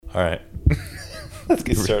All right. Let's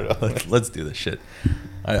get started. Let's do this shit.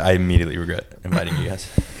 I immediately regret inviting you guys.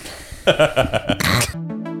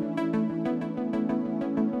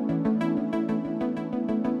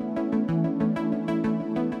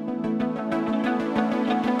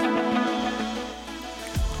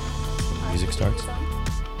 Music starts.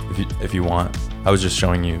 If you want, I was just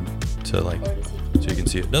showing you to like so you can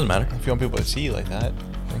see it. Doesn't matter. If you want people to see you like that,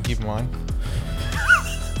 then keep them on.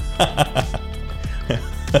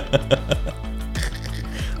 Do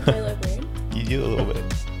I look weird? You do a little bit.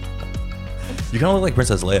 You kind of look like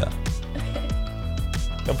Princess Leia.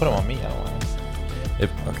 Don't put them on me. I don't want them.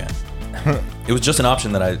 Okay. It was just an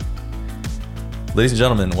option that I. Ladies and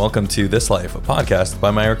gentlemen, welcome to This Life, a podcast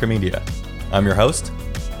by Majorca Media. I'm your host,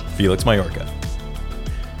 Felix Majorca.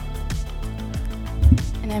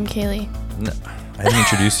 And I'm Kaylee. No, I haven't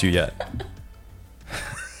introduced you yet.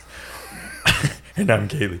 And I'm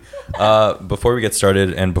Kaylee. Before we get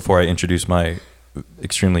started and before I introduce my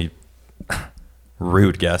extremely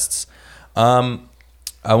rude guests, I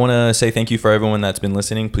want to say thank you for everyone that's been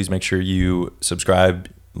listening. Please make sure you subscribe,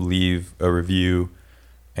 leave a review,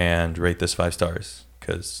 and rate this 5 stars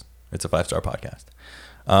because it's a 5-star podcast.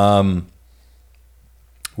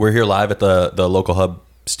 We're here live at the Local Hub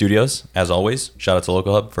studios, as always. Shout out to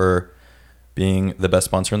Local Hub for being the best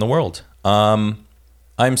sponsor in the world. I'm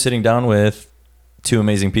sitting down with 2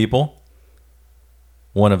 amazing people.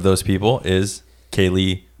 One of those people is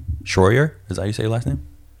Kaylee Schroyer. Is that how you say your last name?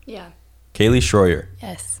 Yeah. Kaylee Schroyer.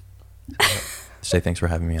 Yes. Say thanks for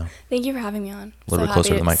having me on. Thank you for having me on. A little bit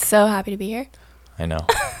closer to the mic. So happy to be here. I know.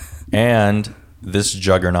 And this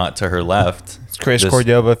juggernaut to her left. It's Chris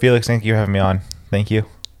Cordova. Felix, thank you for having me on. Thank you.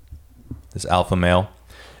 This alpha male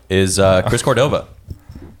is Chris Cordova.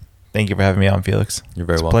 Thank you for having me on, Felix. You're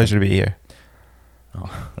very welcome. welcome. It's a pleasure to be here.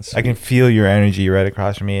 Oh, that's I can feel your energy right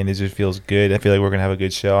across from me, and it just feels good. I feel like we're going to have a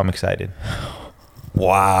good show. I'm excited.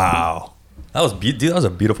 Wow. That was dude, that was a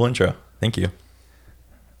beautiful intro. Thank you.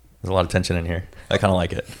 There's a lot of tension in here. I kind of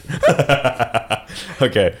like it.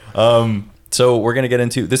 Okay. So we're going to get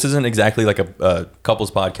into, this isn't exactly like a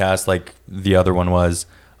couples podcast like the other one was.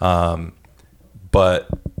 But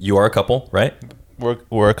you are a couple, right?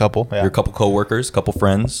 We're a couple. Yeah. You're a couple co-workers, couple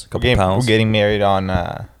friends, couple pals. We're getting married on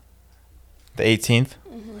the 18th,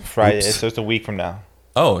 Friday. Oops. So it's a week from now.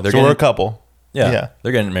 Oh, So we're a couple. Yeah.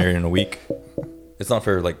 They're getting married in a week. It's not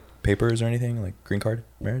for like papers or anything, like green card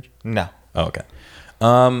marriage? No. Oh, okay.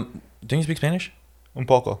 Don't you speak Spanish? Un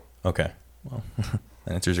poco. Okay. Well,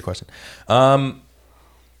 that answers your question. Kaylee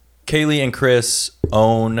and Chris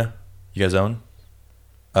you guys own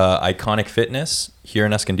Iconic Fitness here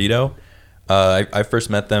in Escondido. I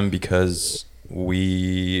first met them because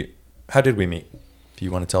how did we meet? If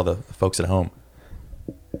you want to tell the folks at home.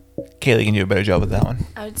 Kaylee can do a better job with that one.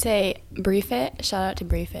 I would say Briefit. Shout out to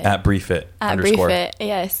Briefit. At Briefit. At _ Briefit,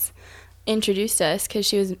 yes. Introduced us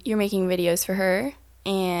because you're making videos for her,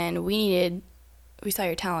 and we saw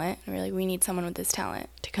your talent, and we're like, we need someone with this talent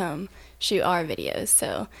to come shoot our videos.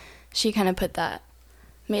 So she kind of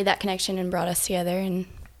made that connection and brought us together, and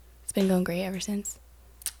it's been going great ever since.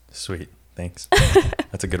 Sweet. Thanks.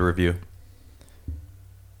 That's a good review.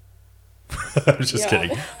 I'm just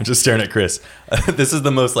kidding. I'm just staring at Chris. This is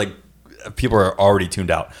the most like people are already tuned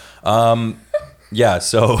out. Yeah,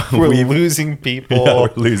 so we're losing people. Yeah,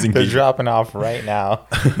 we're losing They're people. dropping off right now.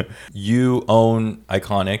 You own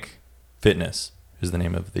Iconic Fitness is the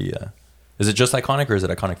name of the is it just Iconic or is it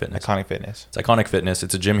Iconic Fitness? Iconic Fitness. It's Iconic Fitness.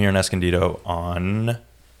 It's a gym here in Escondido on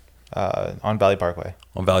Valley Parkway.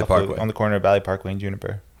 On Valley Parkway. On the corner of Valley Parkway and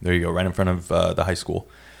Juniper. There you go, right in front of the high school.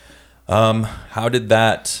 How did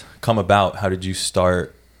that come about? How did you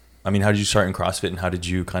start? I mean, how did you start in CrossFit, and how did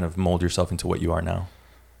you kind of mold yourself into what you are now?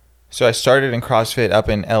 So I started in CrossFit up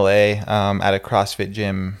in LA at a CrossFit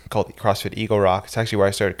gym called CrossFit Eagle Rock. It's actually where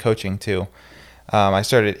I started coaching too. I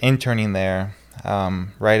started interning there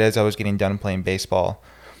right as I was getting done playing baseball.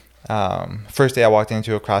 First day I walked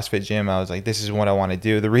into a CrossFit gym, I was like, this is what I want to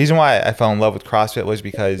do. The reason why I fell in love with CrossFit was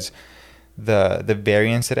because the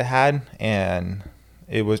variance that it had, and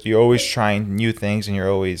you're always trying new things and you're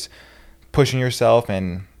always pushing yourself,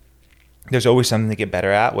 and there's always something to get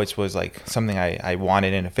better at, which was like something I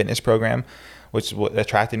wanted in a fitness program, which is what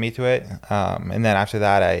attracted me to it. And then after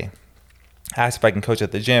that, I asked if I can coach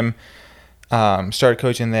at the gym, started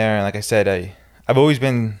coaching there. And like I said, I've always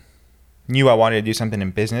knew I wanted to do something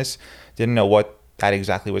in business. Didn't know what that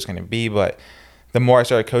exactly was going to be, but the more I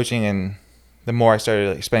started coaching and the more I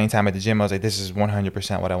started like spending time at the gym, I was like, this is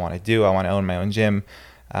 100% what I want to do. I want to own my own gym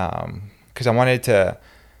because I wanted to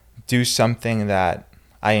do something that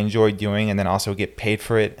I enjoyed doing and then also get paid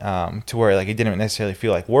for it to where like it didn't necessarily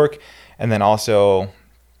feel like work. And then also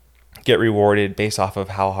get rewarded based off of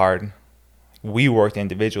how hard we worked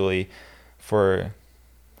individually for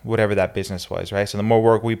whatever that business was, right? So the more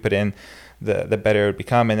work we put in, the better it would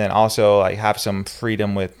become. And then also like have some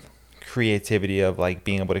freedom with creativity of like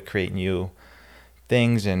being able to create new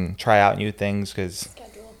things and try out new things, because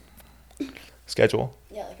schedule.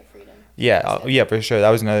 Yeah, like a freedom. Yeah, yeah, for sure. That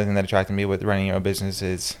was another thing that attracted me with running your own business,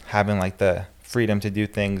 is having like the freedom to do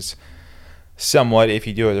things somewhat, if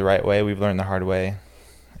you do it the right way. We've learned the hard way,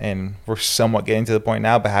 and we're somewhat getting to the point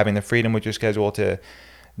now, but having the freedom with your schedule to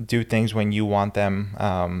do things when you want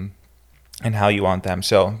them, and how you want them.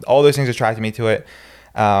 So all those things attracted me to it.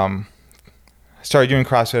 Started doing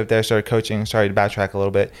CrossFit up there, started coaching, started to backtrack a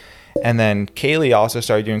little bit. And then Kaylee also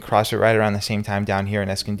started doing CrossFit right around the same time down here in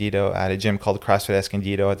Escondido at a gym called CrossFit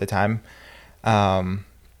Escondido at the time. So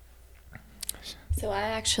I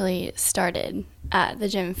actually started at the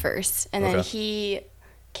gym first, and then he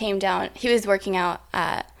came down. He was working out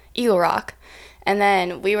at Eagle Rock, and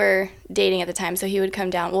then we were dating at the time, so he would come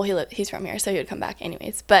down. Well, he's from here, so he would come back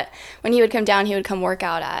anyways. But when he would come down, he would come work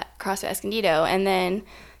out at CrossFit Escondido, and then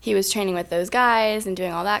he was training with those guys and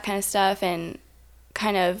doing all that kind of stuff, and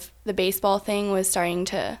kind of the baseball thing was starting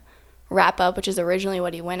to wrap up, which is originally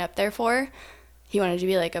what he went up there for. He wanted to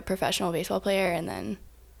be like a professional baseball player, and then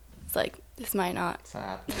it's like, this might not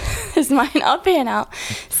pan out.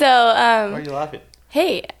 So Why are you laughing?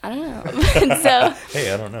 hey, I don't know. So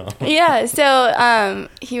Hey, I don't know. yeah, so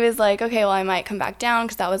he was like, okay, well, I might come back down,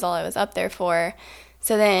 because that was all I was up there for.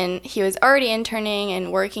 So then he was already interning and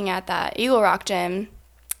working at that Eagle Rock gym,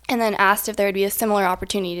 and then asked if there would be a similar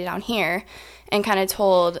opportunity down here, and kind of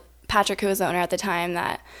told Patrick, who was the owner at the time,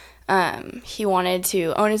 that he wanted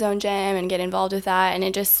to own his own gym and get involved with that. And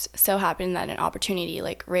it just so happened that an opportunity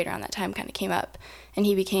like right around that time kind of came up, and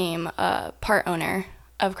he became a part owner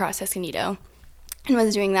of CrossFit Escondido and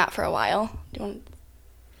was doing that for a while. Do you want to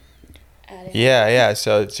add in? Yeah.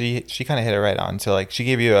 So she kind of hit it right on. So like she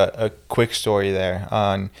gave you a quick story there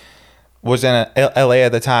on, was in LA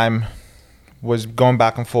at the time, was going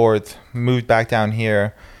back and forth, moved back down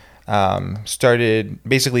here,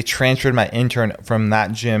 basically transferred my intern from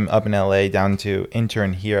that gym up in LA down to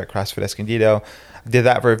intern here at CrossFit Escondido. Did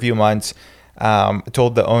that for a few months.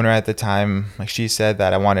 Told the owner at the time, like she said,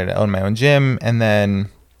 that I wanted to own my own gym. And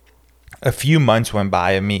then a few months went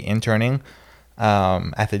by of me interning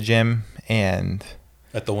at the gym, and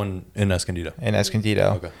At the one in Escondido.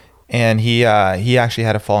 Okay. And he actually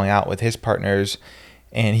had a falling out with his partners,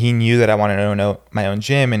 and he knew that I wanted to own my own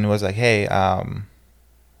gym, and was like, hey,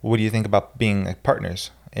 what do you think about being like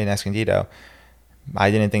partners in Escondido?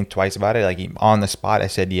 I didn't think twice about it. Like on the spot, I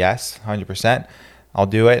said yes, 100%. I'll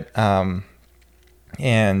do it.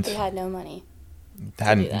 And He had no money.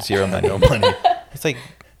 Had zero money. No money. It's like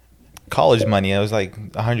college money. It was like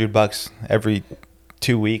 $100 every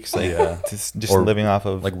 2 weeks. Like just Or living off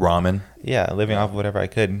of like ramen. Yeah, living off of whatever I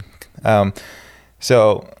could.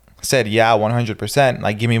 So said, yeah, 100%.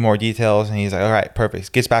 Like, give me more details. And he's like, all right,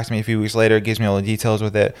 perfect. Gets back to me a few weeks later, gives me all the details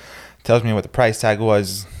with it, tells me what the price tag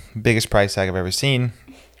was, biggest price tag I've ever seen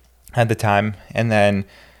at the time. And then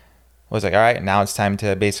was like, all right, now it's time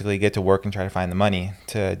to basically get to work and try to find the money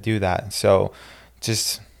to do that. So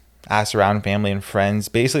just asked around family and friends,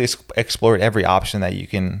 basically explored every option that you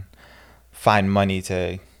can find money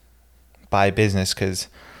to buy a business, because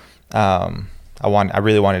I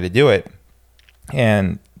really wanted to do it.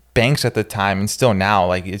 And banks at the time, and still now,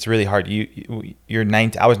 like it's really hard.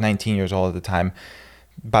 I was 19 years old at the time,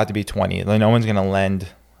 about to be 20. Like, no one's gonna lend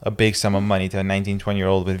a big sum of money to a 19,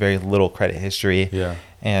 20-year-old with very little credit history. Yeah.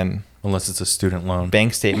 And Unless it's a student loan.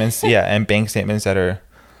 bank statements, and bank statements that are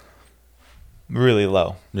really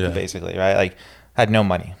low. Yeah. Basically, right? Like, had no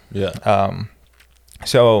money. Yeah.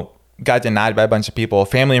 So got denied by a bunch of people.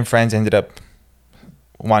 Family and friends ended up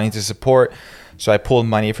wanting to support. So I pulled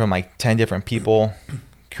money from like 10 different people,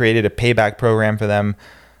 created a payback program for them,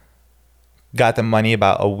 got the money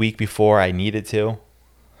about a week before I needed to,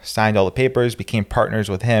 signed all the papers, became partners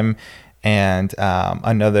with him and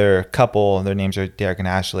another couple. Their names are Derek and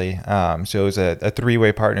Ashley. So it was a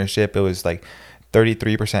three-way partnership. It was like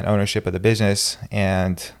 33% ownership of the business,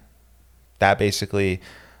 and that basically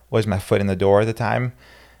was my foot in the door at the time.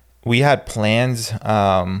 We had plans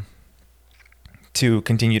to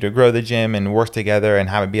continue to grow the gym and work together and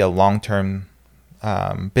have it be a long-term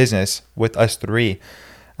business with us three.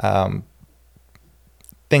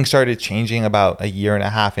 Things started changing about a year and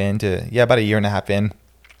a half in,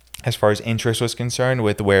 as far as interest was concerned,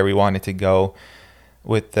 with where we wanted to go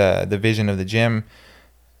with the vision of the gym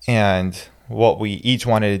and what we each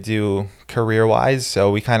wanted to do career-wise.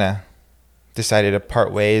 So we kind of decided to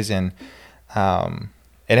part ways, and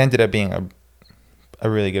it ended up being a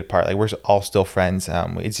really good part. Like we're all still friends.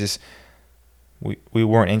 It's just we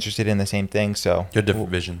weren't interested in the same thing, so You had different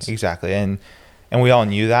visions. Exactly, and we all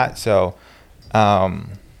knew that. So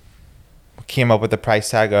came up with the price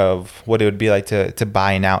tag of what it would be like to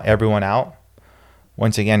buy everyone out.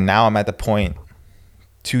 Once again, now I'm at the point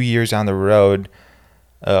 2 years down the road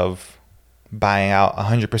of buying out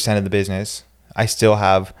 100% of the business. I still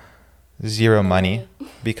have zero money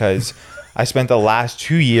because I spent the last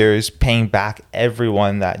 2 years paying back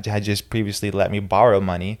everyone that had just previously let me borrow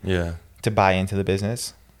money to buy into the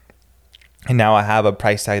business. And now I have a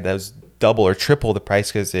price tag that was double or triple the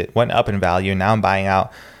price because it went up in value. Now I'm buying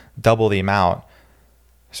out double the amount.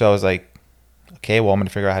 So I was like, okay, well, I'm going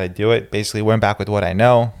to figure out how to do it. Basically went back with what I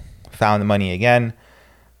know, found the money again,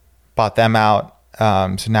 bought them out.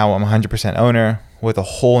 So now I'm 100% owner with a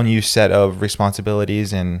whole new set of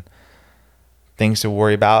responsibilities and things to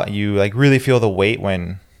worry about. You like really feel the weight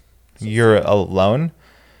when you're alone.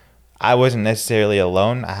 I wasn't necessarily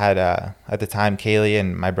alone. I had at the time Kaylee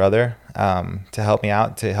and my brother to help me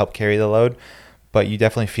out, to help carry the load. But you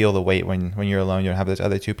definitely feel the weight when you're alone. You don't have those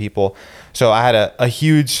other two people. So I had a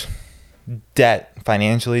huge debt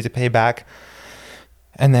financially to pay back,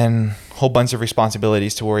 and then a whole bunch of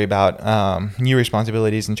responsibilities to worry about, new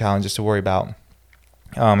responsibilities and challenges to worry about.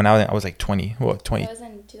 And I was like 20, what, 22? That was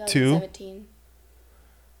in 2017.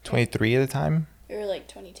 23 at the time. We were like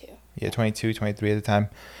 22. Yeah, 22, 23 at the time.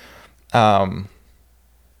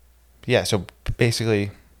 Yeah, so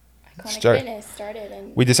basically Iconic Fitness started,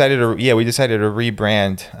 and we decided to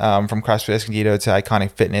rebrand from CrossFit Escondido to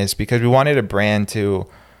Iconic Fitness because we wanted a brand to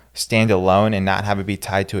stand alone and not have it be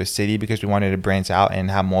tied to a city, because we wanted to branch out and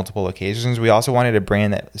have multiple locations. We also wanted a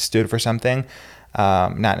brand that stood for something,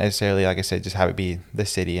 not necessarily, like I said, just have it be the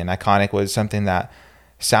city. And Iconic was something that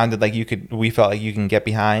sounded like we felt like you can get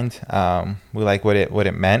behind. We like what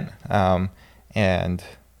it meant, and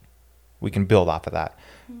we can build off of that.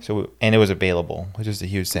 So, and it was available, which is a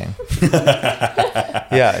huge thing.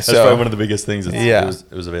 Yeah, that's probably one of the biggest things. It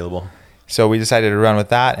was available. So we decided to run with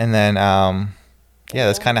that, and then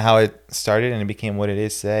that's kind of how it started, and it became what it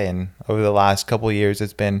is today. And over the last couple of years,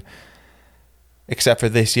 it's been, except for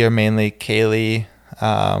this year, mainly Kaylee,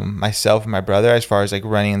 myself, and my brother, as far as like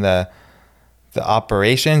running the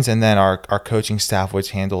operations, and then our coaching staff,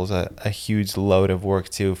 which handles a huge load of work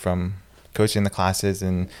too, from coaching the classes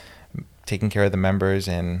and taking care of the members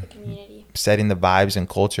and community, setting the vibes and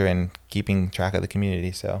culture and keeping track of the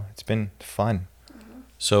community. So it's been fun.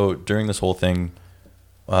 So during this whole thing,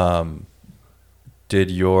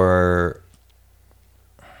 did your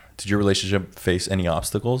relationship face any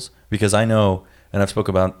obstacles? Because I know, and I've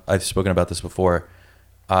spoken about this before,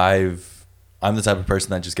 I'm the type of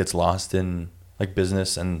person that just gets lost in like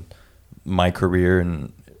business and my career,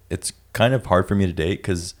 and it's kind of hard for me to date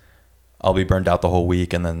because I'll be burned out the whole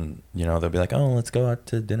week, and then, they'll be like, oh, let's go out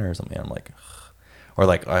to dinner or something. I'm like, ugh. Or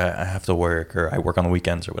like, I have to work, or I work on the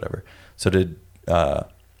weekends or whatever. So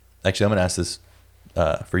actually, I'm going to ask this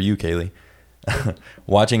for you, Kaylee.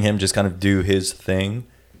 Watching him just kind of do his thing,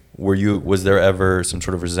 was there ever some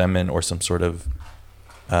sort of resentment or some sort of,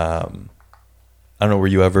 I don't know, were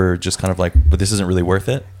you ever just kind of like, but this isn't really worth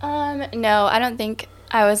it? No, I don't think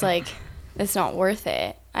I was like, it's not worth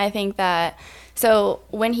it. I think that, so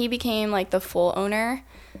when he became like the full owner,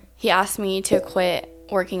 he asked me to quit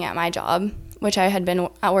working at my job, which I had been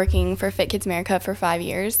working for Fit Kids America for 5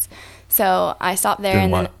 years. So I stopped there.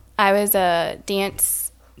 Then I was a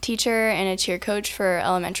dance teacher and a cheer coach for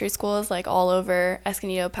elementary schools like all over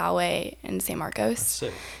Escondido, Poway, and San Marcos. That's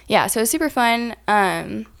sick. Yeah, so it was super fun.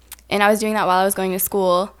 And I was doing that while I was going to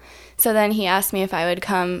school. So then he asked me if I would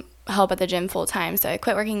come help at the gym full time. So I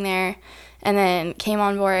quit working there and then came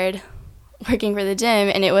on board working for the gym,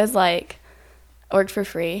 and it was like I worked for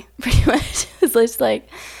free pretty much. It was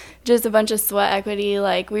just a bunch of sweat equity.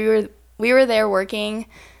 Like we were there working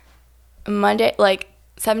Monday, like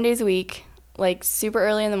 7 days a week, like super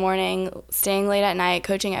early in the morning, staying late at night,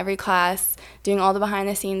 coaching every class, doing all the behind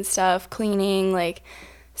the scenes stuff, cleaning, like,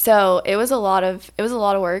 so it was a lot of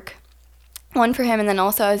work. One for him, and then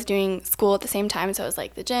also I was doing school at the same time, so it was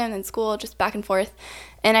like the gym and school, just back and forth.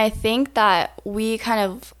 And I think that we kind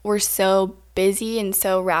of were so busy and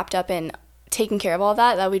so wrapped up in taking care of all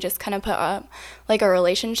that we just kind of put up like a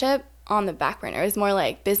relationship on the back burner. It was more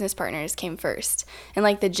like business partners came first, and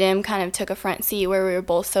like the gym kind of took a front seat where we were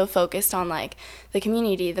both so focused on like the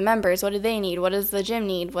community, the members, what do they need, what does the gym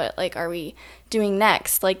need, what like are we doing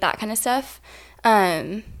next, like that kind of stuff.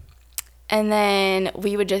 And then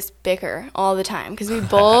we would just bicker all the time because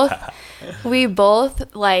we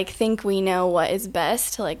both like think we know what is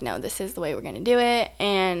best to like, no, this is the way we're going to do it.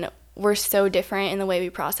 And we're so different in the way we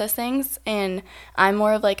process things, and I'm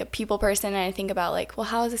more of like a people person, and I think about like, well,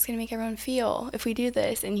 how is this going to make everyone feel if we do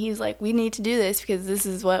this? And he's like, we need to do this because this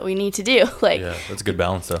is what we need to do. Like, yeah, that's a good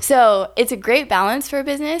balance though. So it's a great balance for a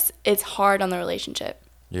business. It's hard on the relationship.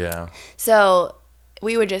 Yeah. So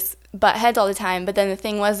we would just butt heads all the time, but then the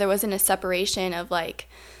thing was, there wasn't a separation of like,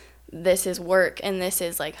 this is work and this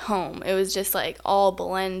is like home. It was just like all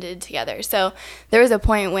blended together. So there was a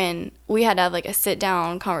point when we had to have like a sit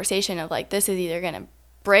down conversation of like, this is either going to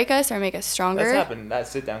break us or make us stronger. That's happened. That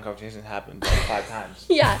sit down conversation happened like 5 times.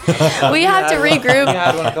 Yeah. We have to regroup. We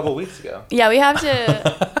had one a couple weeks ago. Yeah, we have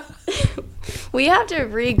to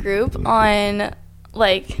regroup on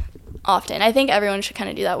like often. I think everyone should kind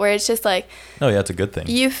of do that, where it's just like, Oh yeah, it's a good thing.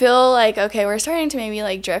 you feel like, okay, we're starting to maybe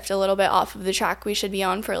like drift a little bit off of the track we should be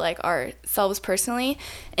on for like ourselves personally,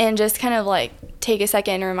 and just kind of like take a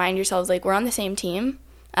second and remind yourselves like, we're on the same team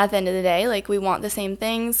at the end of the day. Like, we want the same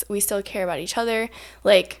things, we still care about each other.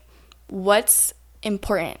 Like, what's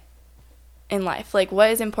important in life? Like, what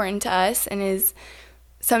is important to us, and is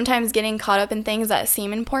sometimes getting caught up in things that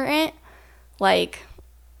seem important, like,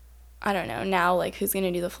 I don't know, now, like, who's going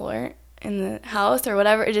to do the floor in the house or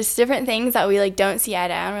whatever. Just different things that we, like, don't see eye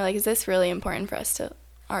to eye. And we're like, is this really important for us to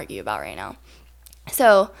argue about right now?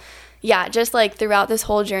 So, yeah, just, like, throughout this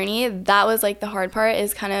whole journey, that was, like, the hard part,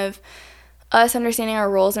 is kind of us understanding our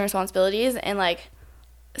roles and responsibilities and, like,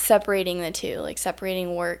 separating the two, like,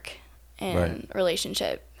 separating work and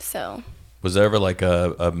relationship. So. Was there ever, like,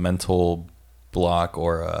 a mental block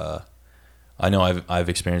or I know I've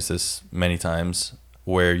experienced this many times,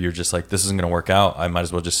 where you're just like, this isn't going to work out, I might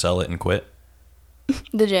as well just sell it and quit?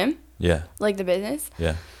 The gym? Yeah. Like the business?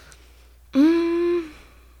 Yeah.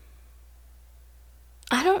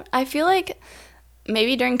 I feel like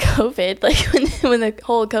maybe during COVID, like when the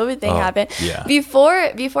whole COVID thing happened. Yeah.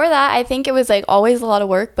 Before that, I think it was like always a lot of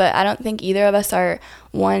work, but I don't think either of us are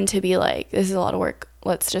one to be like, this is a lot of work,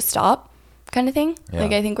 let's just stop kind of thing. Yeah.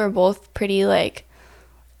 Like, I think we're both pretty like,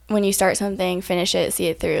 when you start something, finish it, see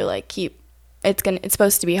it through, like it's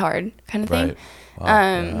supposed to be hard kind of thing. Right. Wow.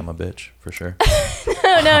 Yeah, I'm a bitch for sure.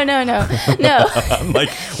 No. I'm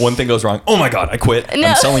like, one thing goes wrong, oh my god, I quit. No.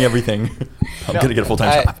 I'm selling everything. I'm gonna get a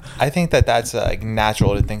full-time job. I think that's like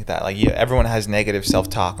natural to think that, like, everyone has negative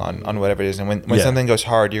self-talk on whatever it is, and when something goes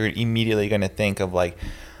hard, you're immediately going to think of like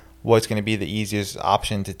what's going to be the easiest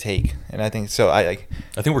option to take. And I think so. I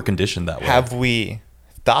think we're conditioned that way. Have we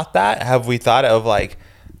thought that? Have we thought of like,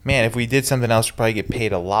 man, if we did something else, we'd probably get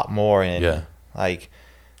paid a lot more, and like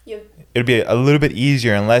it'd be a little bit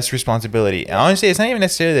easier and less responsibility. And honestly, it's not even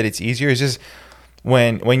necessarily that it's easier. It's just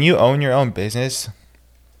when you own your own business,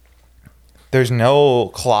 there's no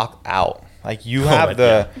clock out. Like, you have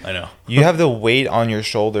I know. you have the weight on your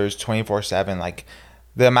shoulders 24/7. Like,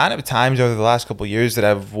 the amount of times over the last couple of years that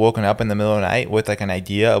I've woken up in the middle of the night with like an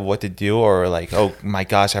idea of what to do, or like, oh my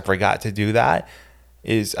gosh, I forgot to do that,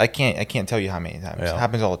 is I can't tell you how many times. Yeah. It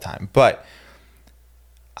happens all the time. But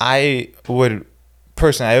I would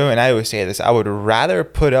personally, and I always say this, I would rather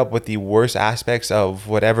put up with the worst aspects of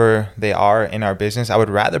whatever they are in our business. I would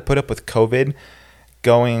rather put up with COVID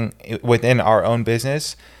going within our own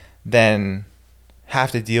business than have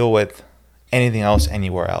to deal with anything else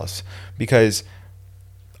anywhere else, because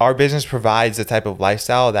our business provides the type of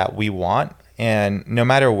lifestyle that we want. And no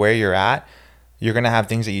matter where you're at, you're going to have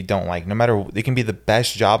things that you don't like. No matter, it can be the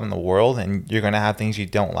best job in the world, and you're going to have things you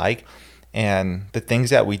don't like. And the things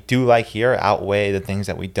that we do like here outweigh the things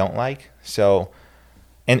that we don't like. So,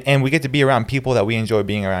 and we get to be around people that we enjoy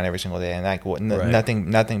being around every single day, and like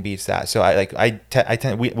nothing beats that. So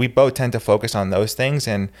we both tend to focus on those things.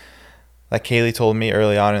 And like Kaylee told me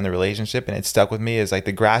early on in the relationship, and it stuck with me, is like,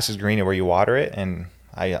 the grass is greener where you water it. And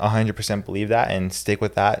I 100% believe that, and stick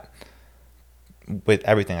with that with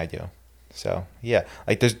everything I do. So yeah,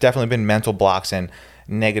 like, there's definitely been mental blocks and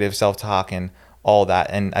negative self-talk and all that.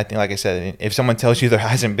 And I think, like I said, if someone tells you there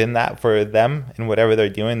hasn't been that for them in whatever they're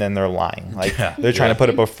doing, then they're lying. Like, they're trying to put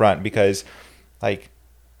up a front, because like,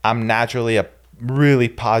 I'm naturally a really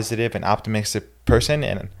positive and optimistic person,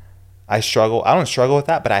 and I don't struggle with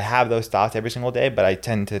that, but I have those thoughts every single day, but I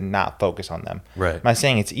tend to not focus on them. Right. I'm not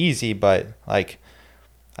saying it's easy, but like,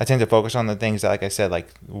 I tend to focus on the things that, like I said, like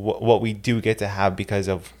what we do get to have because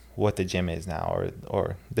of what the gym is now,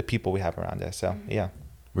 or the people we have around us. So yeah.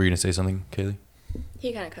 Were you gonna say something, Kaylee?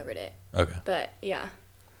 He kind of covered it. Okay. But yeah.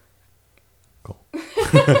 Cool.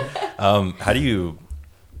 How do you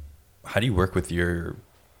work with your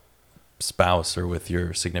spouse or with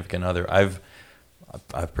your significant other? I've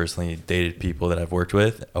personally dated people that I've worked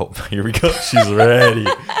with. Oh, here we go. She's ready.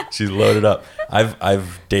 She's loaded up.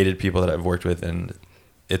 I've dated people that I've worked with, and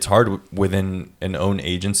it's hard within an own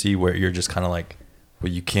agency where you're just kind of like,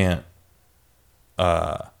 well, you can't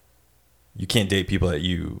date people that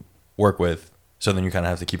you work with. So then you kind of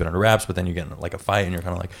have to keep it under wraps, but then you get in like a fight and you're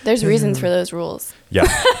kind of like, There's reasons for those rules. yeah,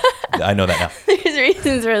 I know that now. There's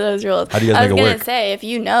reasons for those rules. How do you guys make it work? I was going to say, if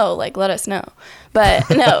you know, like, let us know. But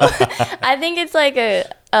no, I think it's like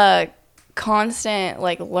a constant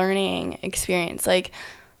like learning experience. Like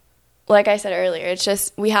I said earlier, it's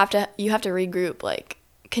just you have to regroup like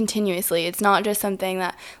continuously. It's not just something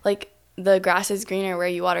that like the grass is greener where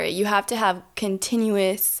you water it. You have to have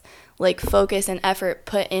continuous like focus and effort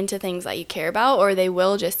put into things that you care about, or they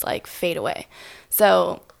will just like fade away.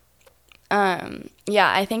 So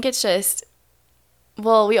yeah, I think it's just,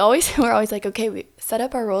 well, we're always like, okay, we set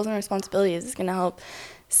up our roles and responsibilities. It's gonna help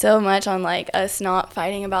so much on like us not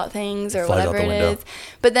fighting about things or whatever it is.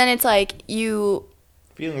 But then it's like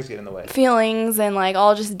feelings get in the way. Feelings and like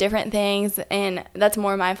all just different things, and that's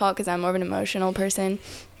more my fault because I'm more of an emotional person.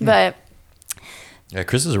 But yeah,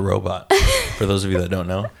 Chris is a robot. For those of you that don't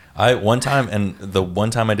know, one time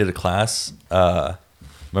I did a class.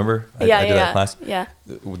 Remember? I did that class. Yeah.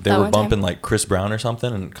 They were bumping like Chris Brown or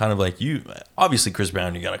something, and kind of like obviously Chris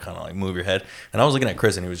Brown, you gotta kind of like move your head. And I was looking at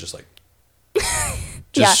Chris, and he was just like,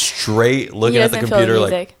 straight looking at the computer,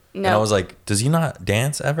 like. No. And I was like, does he not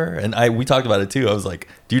dance ever? And we talked about it too. I was like,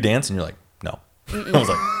 do you dance? And you're like, no. I was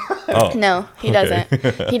like, oh. No, he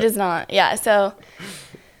doesn't. He does not. Yeah. So,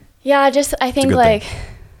 yeah, I think like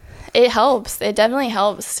it helps. It definitely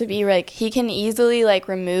helps to be like, he can easily like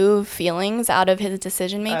remove feelings out of his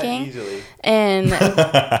decision making. Not easily. And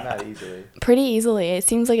not easily. Pretty easily. It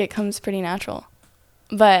seems like it comes pretty natural.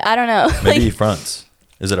 But I don't know. Maybe he fronts.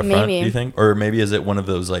 Is it a front, do you think? Or maybe is it one of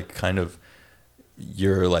those like kind of,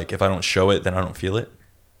 you're like, if I don't show it, then I don't feel it?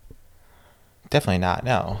 Definitely not.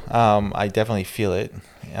 No. I definitely feel it.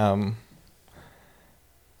 I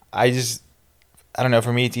don't know.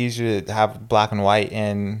 For me, it's easier to have black and white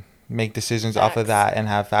and make decisions off of that, and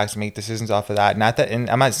have facts and make decisions off of that. Not that,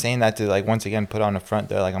 and I'm not saying that to like once again put on the front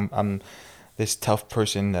there. Like I'm this tough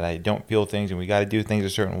person that I don't feel things, and we got to do things a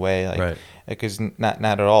certain way. Like, right. Because not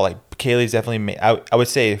at all. Like Kaylee's definitely. I would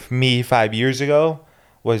say me 5 years ago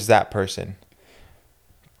was that person.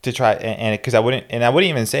 To try and because I wouldn't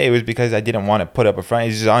even say it was because I didn't want to put up a front.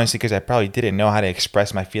 It's just honestly because I probably didn't know how to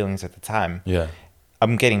express my feelings at the time. Yeah,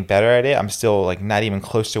 I'm getting better at it. I'm still like not even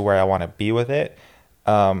close to where I want to be with it.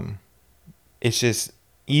 It's just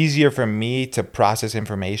easier for me to process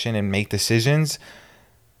information and make decisions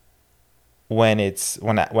when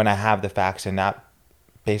I have the facts and not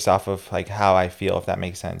based off of like how I feel, if that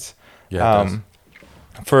makes sense. Yeah.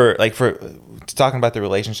 For talking about the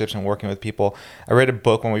relationships and working with people, I read a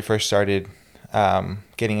book when we first started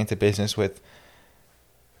getting into business with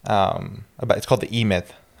it's called The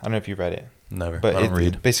E-Myth. I don't know if you've read it. Never. But I don't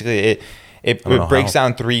read. Basically it breaks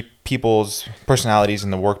down three people's personalities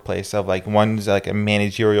in the workplace, of like one's like a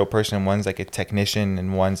managerial person, one's like a technician,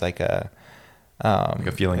 and one's like a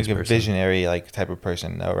feelings like a person. Visionary like type of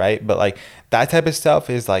person though, right? But like that type of stuff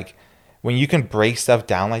is like when you can break stuff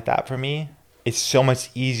down like that, for me, it's so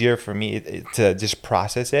much easier for me to just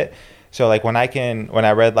process it. So like when I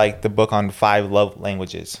read like the book on 5 love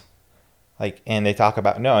languages, like, and they talk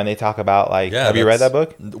about like, have you read that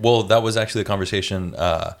book? Well, that was actually the conversation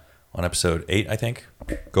on episode 8, I think.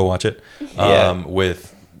 Go watch it.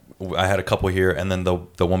 I had a couple here, and then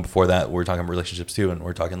the one before that, we were talking relationships too, and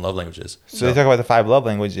we're talking love languages. So they talk about the 5 love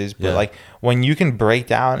languages, but like when you can break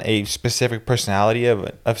down a specific personality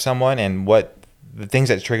of someone and what the things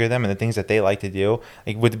that trigger them and the things that they like to do,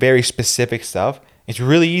 like with very specific stuff, it's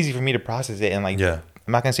really easy for me to process it. And like, I'm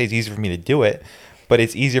not going to say it's easy for me to do it, but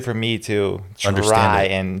it's easier for me to try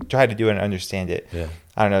to do it and understand it. Yeah.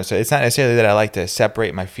 I don't know. So it's not necessarily that I like to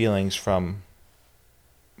separate my feelings from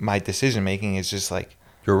my decision making. It's just like,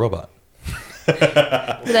 you're a robot.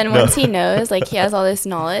 But then once he knows, like he has all this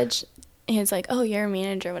knowledge, he's like, oh, you're a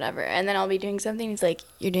manager, whatever. And then I'll be doing something. He's like,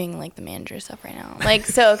 you're doing like the manager stuff right now. Like,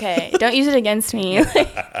 so, okay, don't use it against me.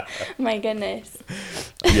 Like, my goodness.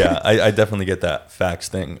 Yeah, I definitely get that facts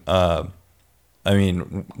thing. I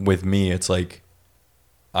mean, with me, it's like,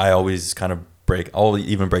 I always kind of I'll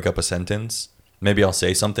even break up a sentence. Maybe I'll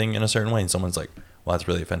say something in a certain way and someone's like, well, that's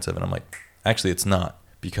really offensive. And I'm like, actually, it's not,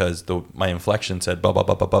 because my inflection said blah, blah,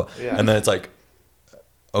 blah, blah, blah. Yeah. And then it's like,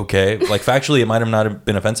 okay, like factually, it might have not have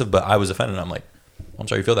been offensive, but I was offended. I'm like, I'm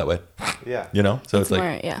sorry you feel that way. Yeah. You know? So it's like,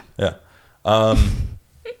 more, yeah. Yeah.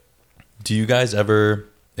 Do you guys ever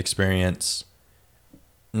experience,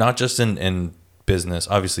 not just in business,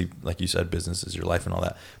 obviously, like you said, business is your life and all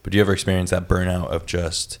that, but do you ever experience that burnout of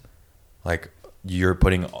just like you're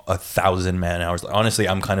putting 1,000 man hours? Honestly,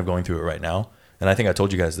 I'm kind of going through it right now. And I think I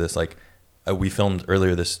told you guys this, like we filmed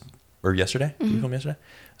earlier yesterday. Did we film yesterday?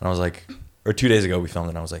 And I was like, or 2 days ago we filmed,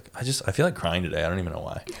 and I was like, I feel like crying today. I don't even know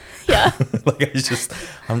why. Yeah. Like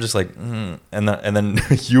I'm just like, and then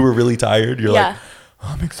you were really tired. You're like,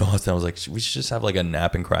 oh, I'm exhausted. I was like, we should just have like a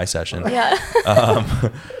nap and cry session. Yeah.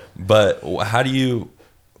 But how do you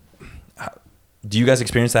guys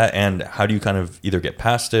experience that, and how do you kind of either get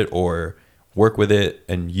past it or work with it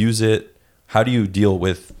and use it? How do you deal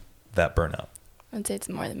with that burnout? I'd say it's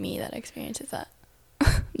more than me that experiences that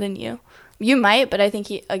than you. You might, but I think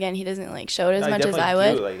he doesn't like show it as much as I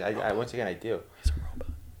would. Like once again, I do. He's a robot.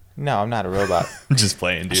 No, I'm not a robot. I'm just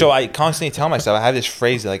playing, dude. So I constantly tell myself, I have this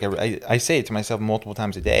phrase, like I say it to myself multiple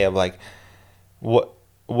times a day of like,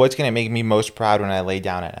 what's gonna make me most proud when I lay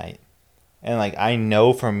down at night? And like I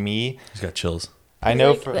know for me, he's got chills. I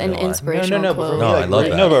know like for an inspirational quote. But for me, No, like, I love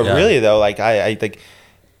that. No, but Yeah. really though, like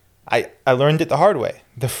I learned it the hard way.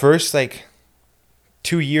 The first like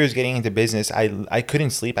 2 years getting into business, I couldn't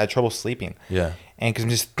sleep. I had trouble sleeping. Yeah. And because I'm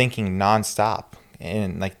just thinking nonstop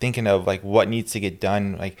and like thinking of like what needs to get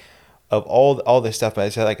done, like of all this stuff. But I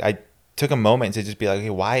said like I took a moment to just be like, okay,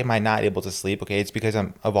 why am I not able to sleep? Okay, it's because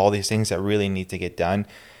of all these things that really need to get done.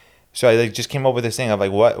 So I like just came up with this thing of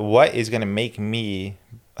like what is gonna make me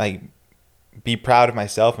like be proud of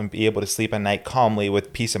myself and be able to sleep at night calmly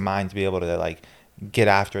with peace of mind to be able to like get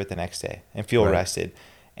after it the next day and feel rested.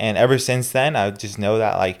 And ever since then, I just know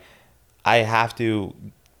that like I have to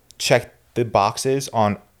check the boxes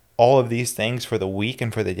on all of these things for the week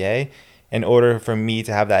and for the day in order for me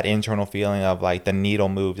to have that internal feeling of like the needle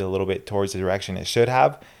moved a little bit towards the direction it should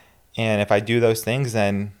have. And if I do those things,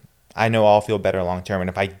 then I know I'll feel better long term. And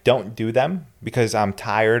if I don't do them because I'm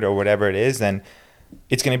tired or whatever it is, then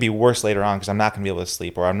it's going to be worse later on because I'm not going to be able to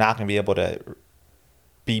sleep, or I'm not going to be able to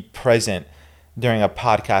be present during a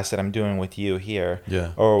podcast that I'm doing with you here,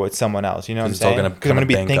 or with someone else. You know what I'm saying? Because I'm going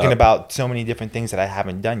to be thinking about so many different things that I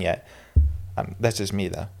haven't done yet. That's just me,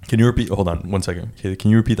 though. Can you repeat? Hold on 1 second. Okay, can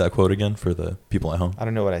you repeat that quote again for the people at home? I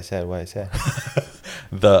don't know what I said. What I said?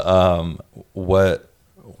 The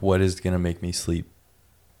what is gonna make me sleep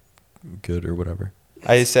good or whatever.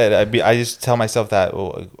 I just said I just tell myself that.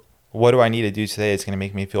 Well, what do I need to do today? It's gonna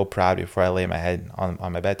make me feel proud before I lay my head on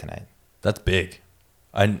my bed tonight. That's big.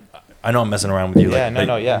 I know I'm messing around with you. Yeah,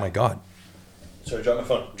 like, yeah. Oh my god. Sorry, drop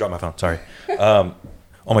my phone. Sorry. Oh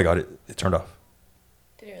my god, it turned off.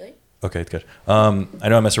 Did it really? Okay, it's good. I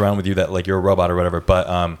know I mess around with you that like you're a robot or whatever,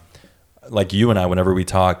 but like you and I, whenever we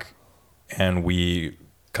talk and we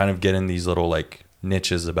kind of get in these little like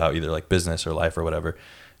niches about either like business or life or whatever,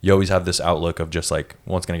 you always have this outlook of just like,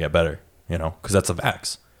 well, it's gonna get better, you know, because that's the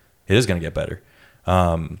facts. It is gonna get better.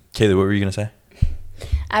 Kaylee, what were you gonna say?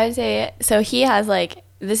 I would say, so he has like,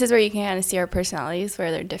 this is where you can kind of see our personalities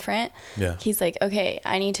where they're different. Yeah. He's like, okay,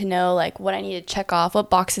 I need to know like what I need to check off,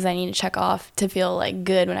 what boxes I need to check off to feel like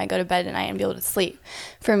good when I go to bed at night and be able to sleep.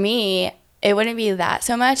 For me, it wouldn't be that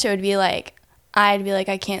so much. It would be like, I'd be like,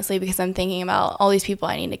 I can't sleep because I'm thinking about all these people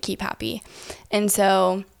I need to keep happy. And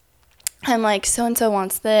so I'm like, so-and-so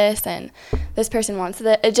wants this and this person wants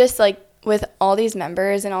that. It just like with all these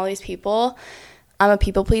members and all these people, I'm a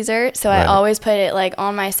people pleaser. So I always put it like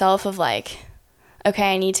on myself of like,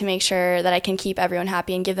 okay, I need to make sure that I can keep everyone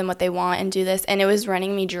happy and give them what they want and do this. And it was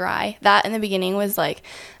running me dry. That in the beginning was like,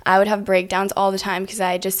 I would have breakdowns all the time because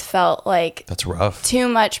I just felt like That's rough. too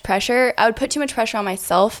much pressure. I would put too much pressure on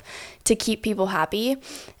myself to keep people happy.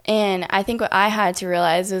 And I think what I had to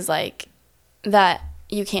realize was like that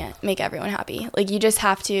you can't make everyone happy. Like you just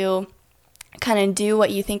have to kind of do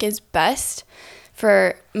what you think is best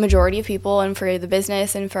for majority of people and for the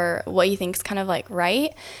business and for what you think is kind of like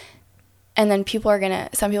right. And then some people are gonna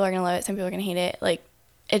love it, some people are gonna hate it. Like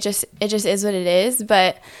it just is what it is.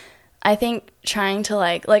 But I think trying to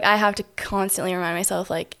like I have to constantly remind myself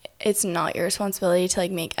like it's not your responsibility to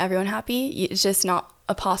like make everyone happy. It's just not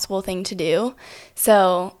a possible thing to do.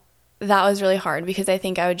 So that was really hard because I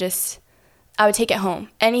think I would take it home.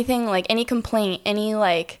 Anything like any complaint, any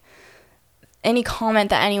comment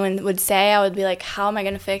that anyone would say, I would be like, how am I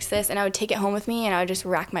gonna fix this? And I would take it home with me and I would just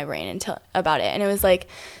rack my brain about it. And it was like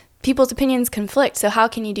people's opinions conflict, so how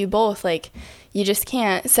can you do both? Like you just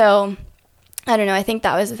can't. So I don't know, I think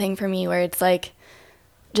that was the thing for me where it's like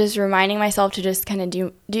just reminding myself to just kind of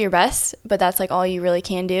do your best, but that's like all you really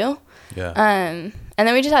can do. Yeah. And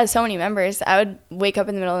then we just had so many members. I would wake up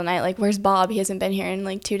in the middle of the night like, where's Bob? He hasn't been here in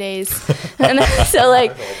like 2 days. And so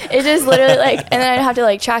like it just literally like, and then I'd have to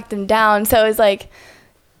like track them down. So it was like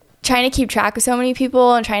trying to keep track of so many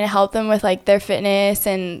people and trying to help them with like their fitness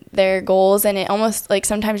and their goals. And it almost like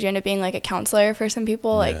sometimes you end up being like a counselor for some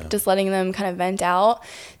people, like just letting them kind of vent out.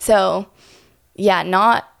 So yeah,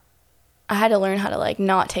 I had to learn how to like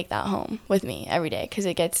not take that home with me every day because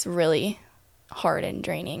it gets really hard and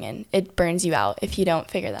draining and it burns you out if you don't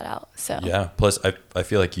figure that out. So yeah. Plus, I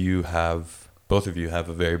feel like both of you have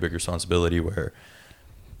a very big responsibility where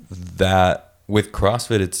that with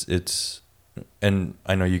CrossFit, it's, and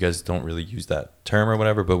I know you guys don't really use that term or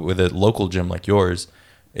whatever, but with a local gym like yours,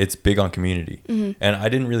 it's big on community. Mm-hmm. And I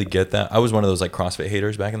didn't really get that. I was one of those like CrossFit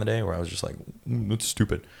haters back in the day where I was just like, that's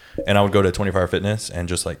stupid. And I would go to 24 Hour Fitness and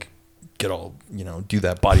just like get all, do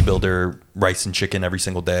that bodybuilder rice and chicken every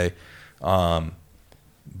single day.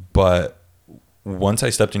 But once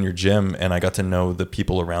I stepped in your gym and I got to know the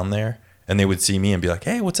people around there and they would see me and be like,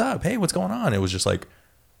 hey, what's up? Hey, what's going on? It was just like,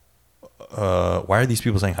 why are these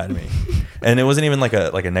people saying hi to me? And it wasn't even like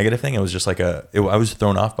a negative thing. It was just like I was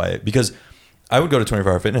thrown off by it because I would go to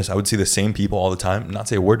 24 Hour Fitness. I would see the same people all the time, not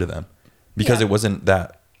say a word to them because it wasn't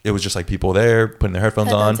that. It was just like people there putting their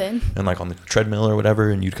headphones on and like on the treadmill or whatever.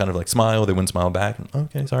 And you'd kind of like smile. They wouldn't smile back.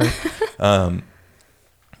 Okay, sorry.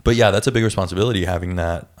 But yeah, that's a big responsibility having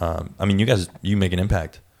that. I mean, you make an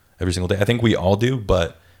impact every single day. I think we all do,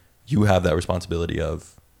 but you have that responsibility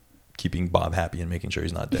of keeping Bob happy and making sure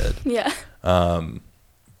he's not dead. Yeah.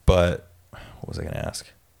 But what was I going to ask?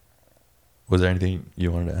 Was there anything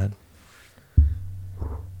you wanted to add?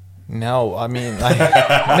 No, I mean, no.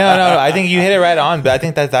 I think you hit it right on. But I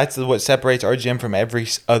think that's what separates our gym from every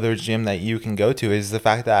other gym that you can go to is the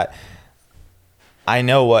fact that I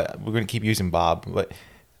know what we're going to keep using Bob, but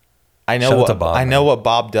I know what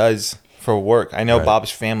Bob does for work. I know Bob's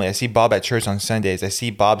family. I see Bob at church on Sundays. I see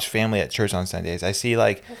Bob's family at church on Sundays. I see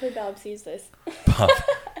like. Hopefully Bob sees this. Bob.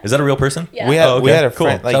 Is that a real person? Yeah. We had a cool.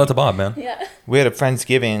 friend. Like, shout out to Bob, man. Yeah. We had a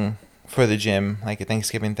Friendsgiving for the gym, like a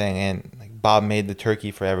Thanksgiving thing, and like Bob made the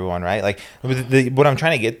turkey for everyone, right? Like what I'm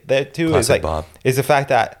trying to get there to Classic is like Bob. Is the fact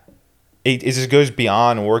that it just goes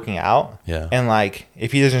beyond working out. Yeah. And like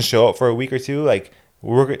if he doesn't show up for a week or two, like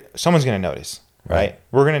someone's gonna notice, right?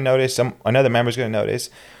 We're gonna notice. Another member's gonna notice,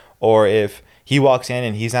 or if he walks in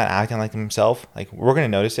and he's not acting like himself, like we're gonna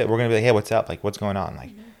notice it. We're gonna be like, hey, what's up? Like, what's going on? Like,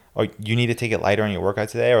 or you need to take it lighter on your workout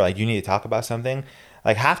today, or like you need to talk about something.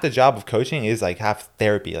 Like half the job of coaching is like half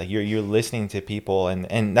therapy. Like you're listening to people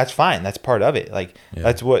and that's fine. That's part of it. Like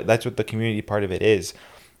that's what the community part of it is.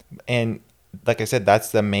 And like I said,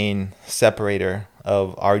 that's the main separator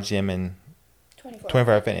of our gym and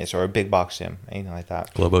 24 Hour Fitness or a big box gym, anything like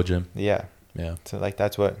that. Globo Gym. Yeah. Yeah. So like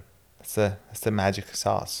that's the magic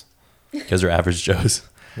sauce. You guys are average Joes.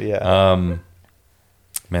 Yeah.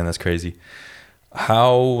 Man, that's crazy.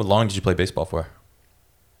 How long did you play baseball for?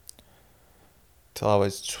 Till I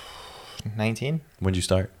was 19. When did you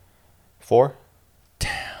start? 4.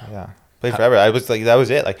 Damn. Yeah. Played forever. I was like, that was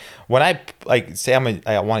it. Like when I like say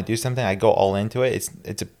I want to do something, I go all into it.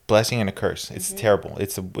 It's a blessing and a curse. It's terrible.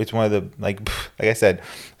 It's one of the like I said,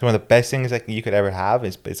 it's one of the best things like you could ever have.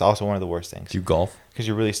 It's also one of the worst things. Do you golf? Because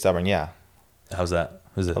you're really stubborn. Yeah. How's that?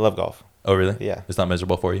 Is it? I love golf. Oh really? Yeah. It's not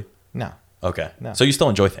miserable for you? No. Okay. No. So you still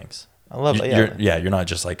enjoy things. I love it. Yeah. You're not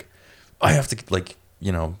just like I have to like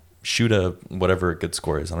shoot a whatever a good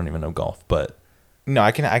score is. I don't even know golf, but no,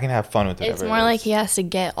 I can have fun with it. It's more like he has to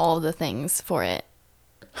get all the things for it.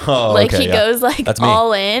 Oh, like okay, he goes like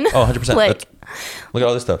all in. Oh, 100%. Like look at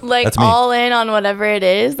all this stuff. Like that's me. all in on whatever it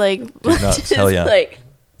is. Like Dude, nuts. Hell yeah. Like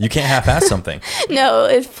you can't half-ass something. No,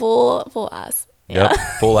 it's full ass. Yeah. Yep,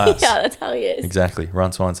 full ass. Yeah, that's how he is. Exactly,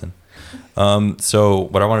 Ron Swanson. So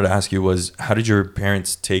what I wanted to ask you was, how did your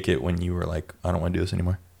parents take it when you were like, I don't want to do this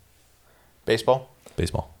anymore? Baseball.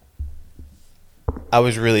 I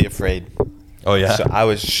was really afraid. Oh yeah. So I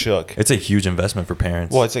was shook. It's a huge investment for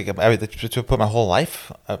parents. Well, it's like to put my whole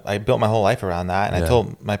life. I built my whole life around that, and I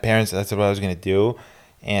told my parents that's what I was going to do,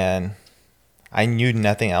 and I knew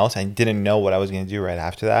nothing else. I didn't know what I was going to do right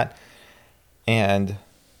after that, and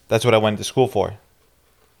that's what I went to school for,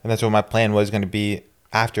 and that's what my plan was going to be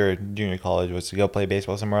after junior college was to go play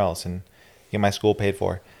baseball somewhere else and get my school paid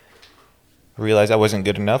for. I realized I wasn't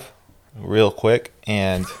good enough real quick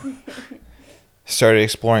and started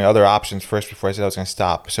exploring other options first before I said I was going to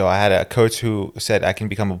stop. So I had a coach who said I can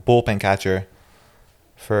become a bullpen catcher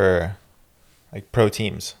for like pro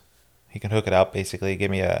teams. He can hook it up, basically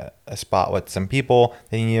give me a spot with some people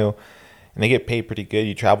that he knew, and they get paid pretty good.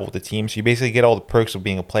 You travel with the team, so you basically get all the perks of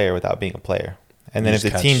being a player without being a player. And then if the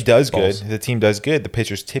team does good, the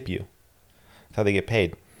pitchers tip you. That's how they get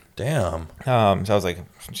paid. Damn. So I was like,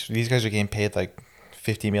 these guys are getting paid like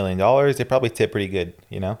 $50 million. They probably tip pretty good,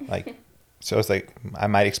 like. So I was like, I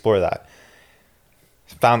might explore that.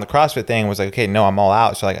 Found the CrossFit thing, was like, okay, no, I'm all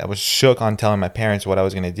out. So like I was shook on telling my parents what I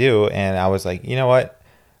was going to do. And I was like, you know what?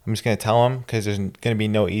 I'm just going to tell them because there's going to be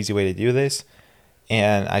no easy way to do this.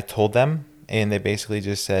 And I told them, and they basically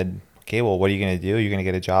just said, okay, well, what are you going to do? You're going to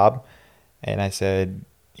get a job? And I said,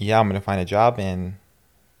 yeah, I'm going to find a job. And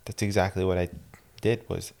that's exactly what I did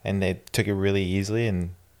and they took it really easily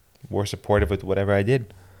and were supportive with whatever I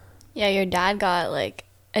did. Yeah, your dad got like,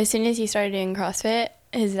 as soon as he started doing CrossFit,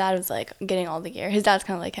 his dad was like getting all the gear. His dad's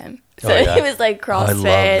kind of like him. So he was like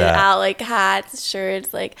CrossFit, out like hats,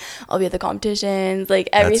 shirts, like I'll be at the competitions, like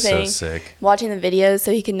everything. That's so sick. Watching the videos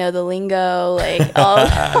so he can know the lingo, like all,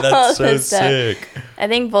 That's all so this stuff. sick. I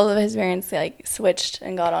think both of his parents like switched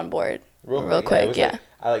and got on board real quick. Yeah.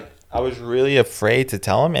 I was really afraid to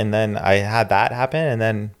tell him, and then I had that happen, and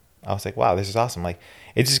then I was like, wow, this is awesome. Like,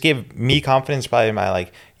 it just gave me confidence, probably my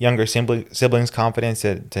like younger siblings confidence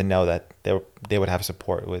to know that they would have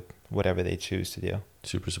support with whatever they choose to do.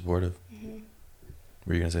 Super supportive. Mm-hmm.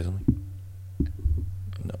 Were you gonna say something?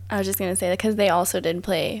 No. I was just gonna say that because they also did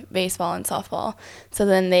play baseball and softball, so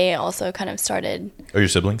then they also kind of started. Oh, your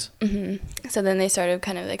siblings? Mm-hmm. So then they started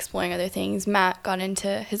kind of exploring other things. Matt got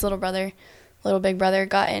into his little big brother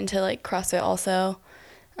got into like CrossFit also,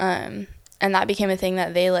 and that became a thing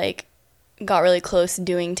that they like got really close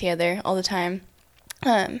doing together all the time.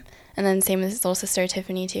 And then same with his little sister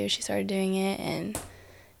Tiffany too. She started doing it, and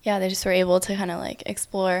yeah, they just were able to kind of like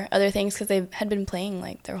explore other things because they had been playing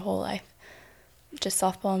like their whole life, just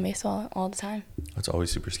softball and baseball all the time. That's always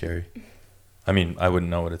super scary. I mean, I wouldn't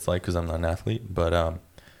know what it's like because I'm not an athlete, but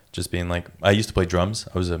just being like, I used to play drums.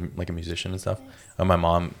 I was a musician and stuff. Nice. My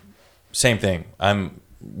mom, same thing.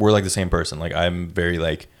 We're like the same person. Like I'm very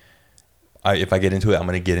like, if I get into it, I'm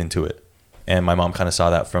gonna get into it. And my mom kind of saw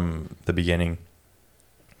that from the beginning.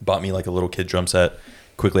 Bought me like a little kid drum set.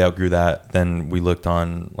 Quickly outgrew that. Then we looked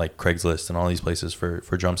on like Craigslist and all these places for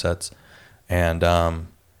drum sets, and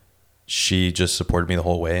she just supported me the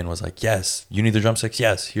whole way and was like, "Yes, you need the drumsticks.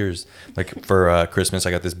 Yes, here's like for Christmas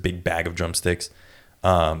I got this big bag of drumsticks."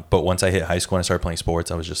 But once I hit high school and I started playing sports,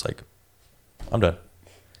 I was just like, "I'm done."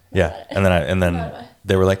 Yeah, and then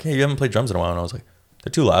they were like, "Hey, you haven't played drums in a while," and I was like,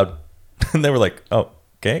 "They're too loud." And they were like, "Oh,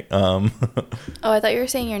 okay." Oh, I thought you were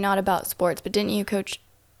saying you're not about sports, but didn't you coach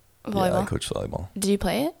volleyball? Yeah, I coached volleyball. Did you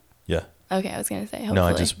play it? Yeah. Okay, I was gonna say. Hopefully. No,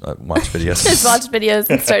 I just watched videos. Just watched videos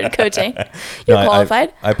and started coaching. You're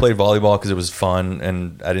qualified? I played volleyball because it was fun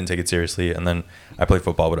and I didn't take it seriously. And then I played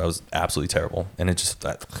football, but I was absolutely terrible. And it just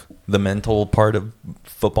the mental part of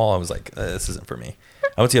football, I was like, this isn't for me.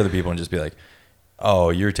 I would see other people and just be like,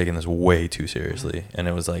 "Oh, you're taking this way too seriously." And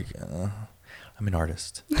it was like, I'm an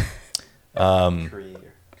artist.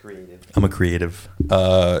 Creative. I'm a creative.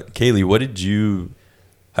 Kaylee,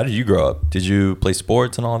 how did you grow up? Did you play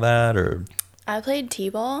sports and all that, or? I played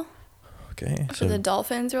t-ball. Okay. For the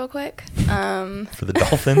Dolphins real quick. For the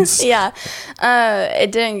Dolphins? Yeah.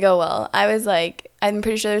 It didn't go well. I was like, I'm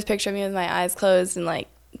pretty sure there's a picture of me with my eyes closed and like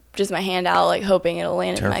just my hand out, like hoping it'll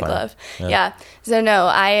land in my glove. Yeah. So no,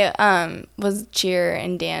 I was cheer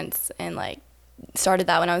and dance and like started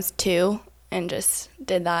that when I was 2 and just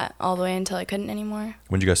did that all the way until I couldn't anymore.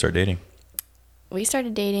 When did you guys start dating? We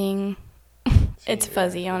started dating. It's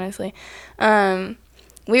fuzzy, honestly.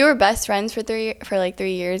 We were best friends for 3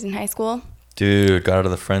 years in high school. Dude, got out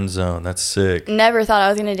of the friend zone. That's sick. Never thought I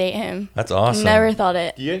was gonna date him. That's awesome. Never thought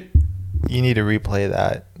it. You need to replay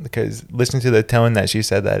that because listen to the tone that she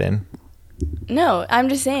said that in. No, I'm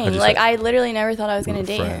just saying. Like I literally never thought I was gonna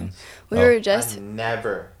date him. We were just. I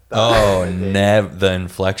never. The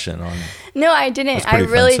inflection on. No, I didn't. I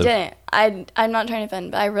really offensive. didn't. I'm not trying to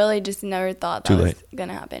offend, but I really just never thought that was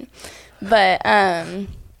gonna happen. But I'm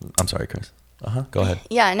sorry, Chris. Go ahead.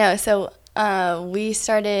 Yeah, no. So we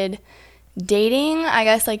started dating, I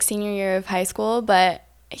guess, like senior year of high school. But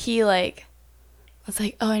he like was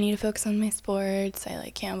like, "Oh, I need to focus on my sports. I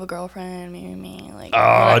like can't have a girlfriend. Me. Like,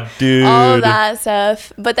 dude, all of that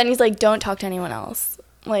stuff." But then he's like, "Don't talk to anyone else."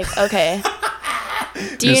 Like, okay.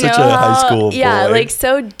 Do you know such a how, high school yeah, boy. like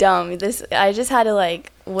so dumb. I just had to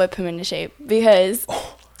like whip him into shape because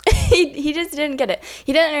he just didn't get it.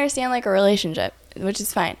 He didn't understand like a relationship, which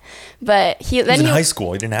is fine. But he was in high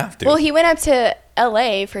school. He didn't have to. Well, he went up to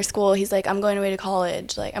LA for school. He's like, "I'm going away to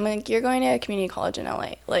college." Like, I'm like, "You're going to a community college in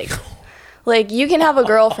LA." Like you can have a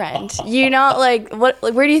girlfriend. You not like what?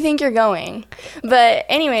 Like, where do you think you're going? But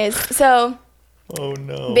anyways, so. Oh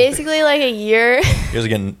no. Basically like a year. You guys are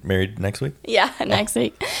getting married next week? Yeah, next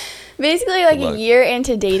week. Basically like a year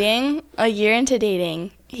into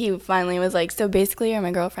dating, he finally was like, "So basically you're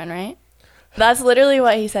my girlfriend, right?" That's literally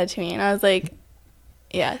what he said to me. And I was like,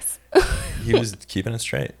 "Yes." He was keeping it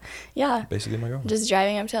straight. Yeah. Basically my girlfriend. Just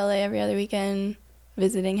driving up to LA every other weekend,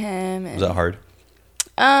 visiting him. And, was that hard?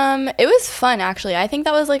 It was fun actually. I think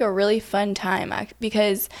that was like a really fun time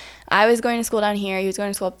because I was going to school down here, he was going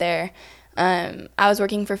to school up there. I was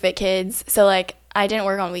working for Fit Kids, so like I didn't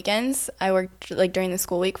work on weekends. I worked like during the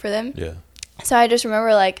school week for them. Yeah. So I just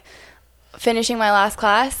remember like finishing my last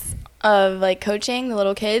class of like coaching the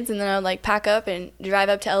little kids, and then I would like pack up and drive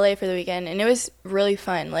up to LA for the weekend, and it was really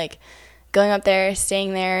fun, like going up there,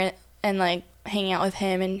 staying there, and like hanging out with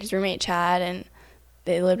him and his roommate Chad, and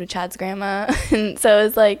they lived with Chad's grandma. And so it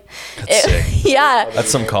was like, That's sick. Yeah, That's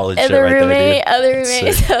some college and shit the right roommate, there, other dude.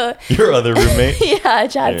 That's roommate. sick. So Your other roommate? yeah,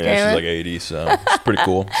 Chad's Yeah, grandma. she's like 80, so it's pretty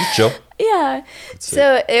cool. She's chill. Yeah. That's sick.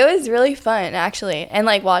 So it was really fun, actually. And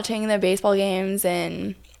like watching the baseball games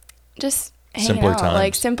and just hanging Simpler out. times.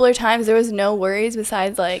 Like simpler times. There was no worries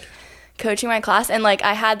besides like coaching my class. And like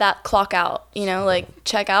I had that clock out, you know, like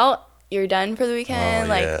check out, you're done for the weekend, Oh,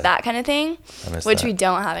 like yeah. that kind of thing, I miss which that. we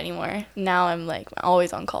don't have anymore. Now I'm like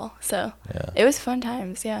always on call. So Yeah. it was fun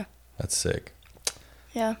times. Yeah. That's sick.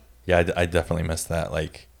 Yeah. Yeah, I definitely miss that.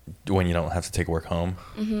 Like when you don't have to take work home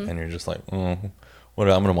Mm-hmm. and you're just like, oh, what?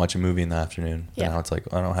 I'm gonna watch a movie in the afternoon. Yeah. And now it's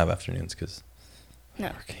like I don't have afternoons because No.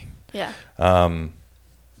 working. Yeah.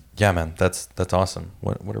 Yeah, man, that's awesome.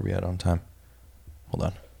 What are we at on time? Hold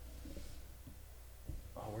on.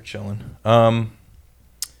 Oh, we're chilling.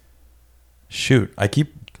 Shoot, I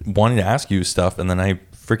keep wanting to ask you stuff and then I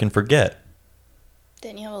freaking forget.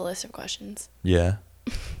 Didn't you have a list of questions? Yeah,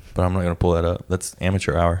 but I'm not gonna pull that up. That's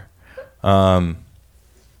amateur hour.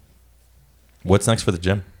 What's next for the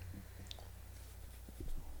gym?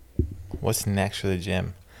 What's next for the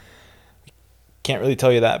gym? Can't really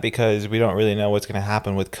tell you that because we don't really know what's going to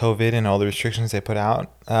happen with COVID and all the restrictions they put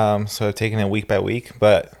out. So I've taken it week by week,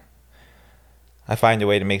 but I find a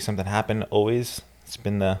way to make something happen always. It's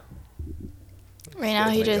been the... Right now,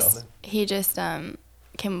 he Definitely just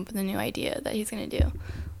came up with a new idea that he's gonna do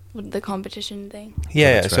with the competition thing.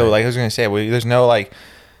 Yeah, That's so right. like I was going to say, there's no like...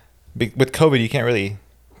 With COVID, you can't really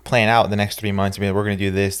plan out the next 3 months. I mean, we're going to do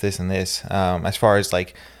this, this, and this. As far as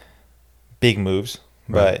like big moves.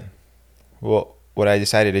 Right. But well, what I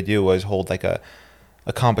decided to do was hold like a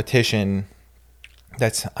competition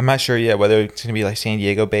that's, I'm not sure yet whether it's going to be like San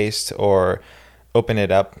Diego based or open it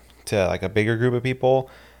up to like a bigger group of people,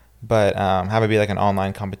 but have it be like an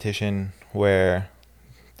online competition where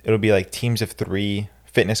it'll be like teams of 3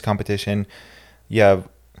 fitness competition. You have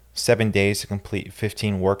 7 days to complete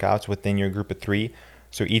 15 workouts within your group of 3.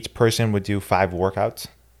 So each person would do 5 workouts.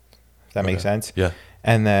 If that makes Okay. sense. Yeah.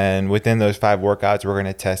 And then within those 5 workouts, we're going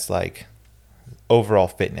to test like overall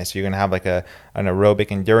fitness. You're going to have like an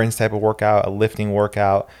aerobic endurance type of workout, a lifting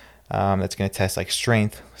workout that's going to test like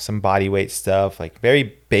strength, some body weight stuff, like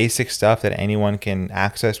very basic stuff that anyone can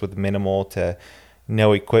access with minimal to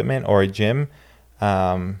no equipment or a gym.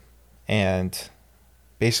 And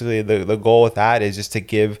basically the goal with that is just to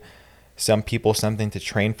give some people something to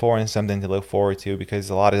train for and something to look forward to, because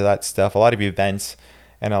a lot of that stuff, a lot of events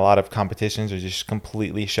and a lot of competitions are just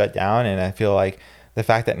completely shut down. And I feel like the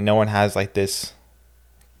fact that no one has like this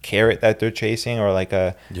carrot that they're chasing or like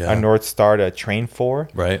a North Star to train for,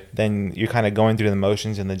 Right. then you're kind of going through the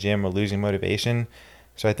motions in the gym or losing motivation.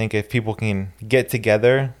 So I think if people can get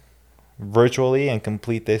together virtually and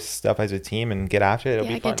complete this stuff as a team and get after it, it'll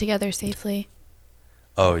Yeah, be fun. get together safely.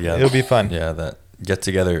 Oh yeah. It'll be fun. Yeah, that get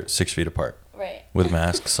together 6 feet apart Right. with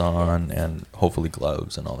masks on and hopefully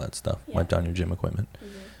gloves and all that stuff. Yeah. Wipe down your gym equipment.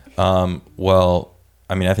 Mm-hmm. Well,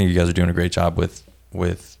 I mean, I think you guys are doing a great job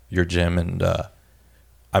with your gym, and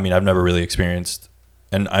I mean, I've never really experienced,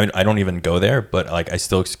 and I don't even go there, but like I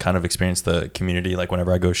still kind of experience the community. Like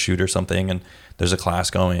whenever I go shoot or something, and there's a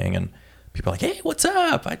class going, and people are like, "Hey, what's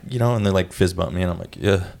up?" And they like fist bump me, and I'm like,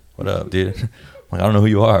 "Yeah, what up, dude?" Like I don't know who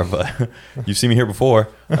you are, but you've seen me here before.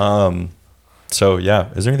 So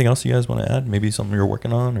yeah, is there anything else you guys want to add? Maybe something you're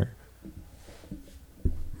working on, or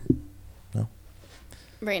no?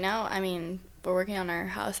 Right now, I mean, we're working on our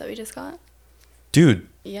house that we just got. Dude,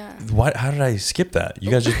 Yeah. what? How did I skip that?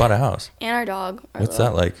 You guys just bought a house. And our dog. What's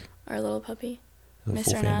that like? Our little puppy. The full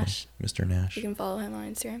Mr. family. Nash. Mr. Nash. You can follow him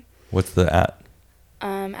on Instagram. What's the at?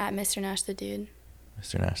 At Mr. Nash the dude.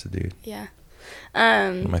 Mr. Nash the dude. Yeah.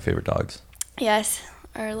 One of my favorite dogs. Yes,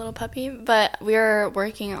 our little puppy. But we're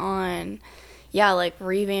working on, like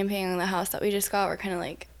revamping the house that we just got. We're kind of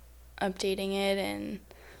like updating it, and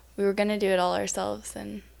we were gonna do it all ourselves,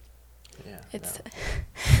 and it's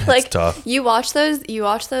like tough. you watch those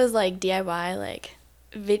like DIY like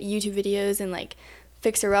YouTube videos and like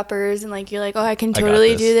fixer uppers, and like you're like, oh, I can I got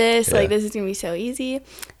totally this. do this. Yeah. Like this is gonna be so easy.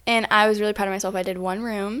 And I was really proud of myself. I did one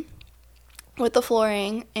room with the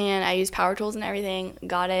flooring, and I used power tools and everything.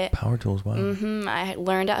 Got it. Power tools, wow. I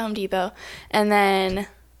learned at Home Depot, and then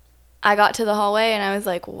I got to the hallway, and I was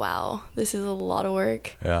like, wow, this is a lot of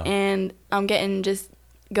work. Yeah. And I'm getting just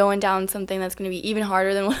going down something that's going to be even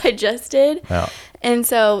harder than what I just did. Yeah. And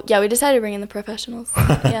so, yeah, we decided to bring in the professionals.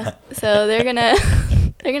 Yeah. So they're going to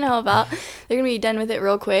help out. They're going to be done with it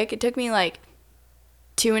real quick. It took me like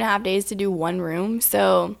 2.5 days to do one room.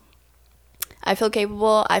 So I feel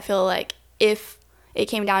capable. I feel like if it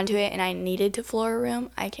came down to it and I needed to floor a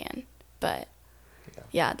room, I can. But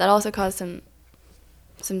yeah, that also caused some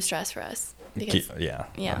stress for us. Because, yeah,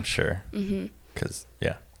 yeah. I'm sure. Because,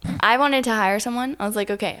 yeah. I wanted to hire someone. I was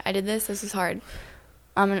like, okay, I did this. This was hard.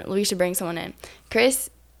 We should bring someone in. Chris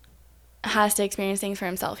has to experience things for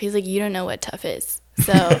himself. He's like, you don't know what tough is.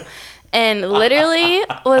 So, and literally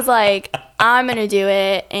was like, I'm going to do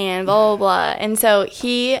it and blah, blah, blah. And so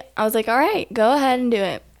I was like, all right, go ahead and do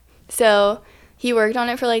it. So he worked on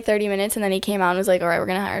it for like 30 minutes and then he came out and was like, all right, we're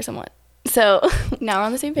going to hire someone. So now we're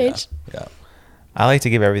on the same page. Yeah. I like to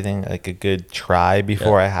give everything like a good try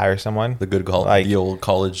before I hire someone. The good the old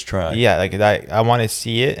college try. Yeah, like I want to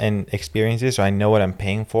see it and experience it so I know what I'm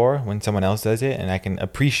paying for when someone else does it, and I can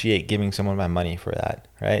appreciate giving someone my money for that,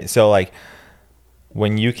 right? So like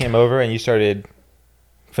when you came over and you started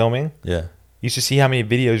filming, you used to see how many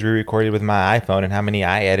videos we recorded with my iPhone and how many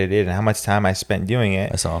I edited and how much time I spent doing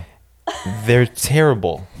it. I saw. They're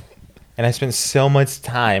terrible. And I spent so much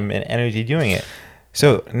time and energy doing it.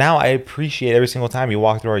 So now I appreciate every single time you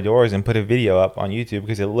walk through our doors and put a video up on YouTube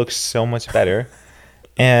because it looks so much better.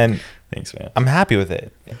 And thanks, man. I'm happy with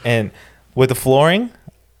it. And with the flooring,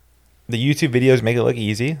 the YouTube videos make it look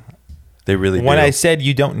easy. They really do. When I said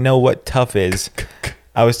you don't know what tough is,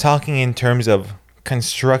 I was talking in terms of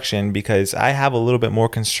construction because I have a little bit more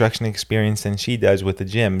construction experience than she does with the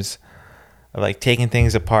gyms. Like taking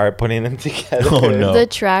things apart, putting them together. Oh, no. The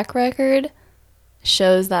track record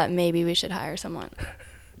shows that maybe we should hire someone.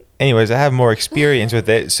 Anyways, I have more experience with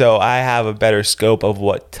it, so I have a better scope of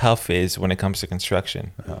what tough is when it comes to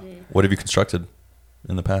construction. What have you constructed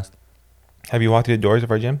in the past? Have you walked through the doors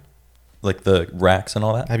of our gym? Like the racks and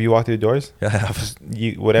all that? Have you walked through the doors? Yeah, I have.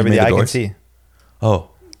 Whatever You made the the eye can doors? see. Oh.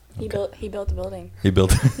 He built the building. He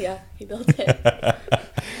built it? Yeah, he built it.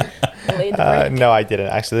 Laid the brick. No, I didn't.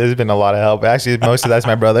 Actually, there's been a lot of help. Actually, most of that's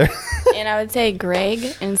my brother. And I would say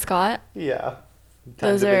Greg and Scott. Yeah.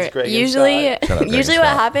 Those are usually Shout out Greg and what Scott.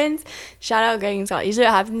 happens. Shout out Greg and Scott. Usually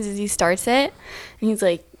what happens is he starts it and he's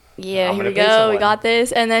like, yeah, I'm here gonna we pay go, we someone. got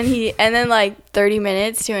this. And then like 30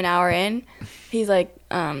 minutes to an hour in, he's like,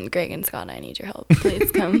 Greg and Scott, I need your help.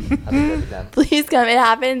 Please come. Please come. It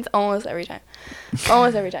happens almost every time.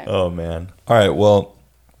 Almost every time. Oh, man. All right. Well,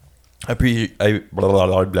 I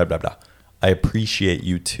appreciate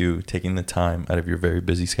you two taking the time out of your very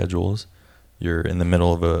busy schedules. You're in the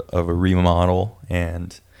middle of a remodel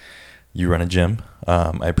and you run a gym.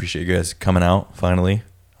 I appreciate you guys coming out finally.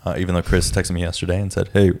 Even though Chris texted me yesterday and said,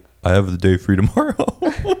 "Hey, I have the day free tomorrow."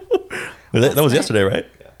 that was yesterday, right?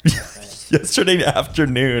 Yeah. Yesterday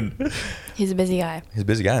afternoon. He's a busy guy. He's a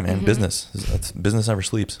busy guy, man. Business never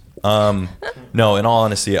sleeps. No, in all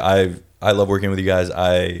honesty, I love working with you guys.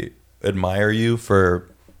 I admire you for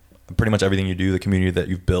pretty much everything you do, the community that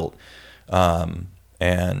you've built,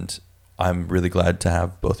 and I'm really glad to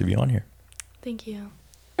have both of you on here. Thank you.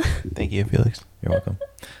 Thank you, Felix. You're welcome.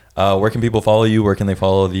 Where can people follow you? Where can they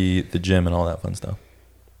follow the gym and all that fun stuff?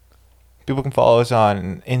 People can follow us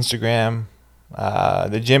on Instagram.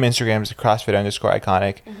 The gym Instagram is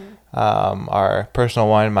CrossFit_iconic. Our personal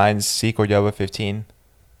one, mine's C Cordova 15.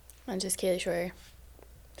 I'm just Kaylee Schroyer.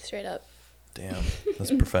 Straight up. Damn,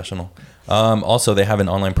 that's professional. Also, they have an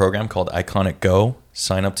online program called Iconic Go.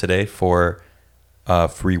 Sign up today for a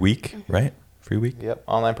free week, right? Free week? Yep,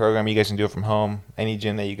 online program. You guys can do it from home. Any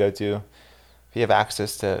gym that you go to. If you have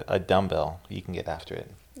access to a dumbbell, you can get after it.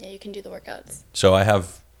 Yeah, you can do the workouts. So I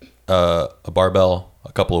have a barbell,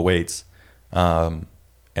 a couple of weights, and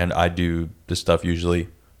I do this stuff usually.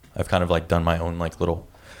 I've kind of like done my own like little,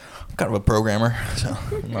 I'm kind of a programmer, so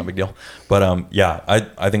not a big deal. But yeah,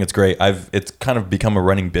 I think it's great. It's kind of become a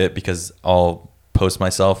running bit because I'll post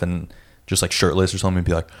myself and just like shirtless or something and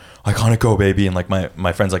be like, Iconic Go, baby. And like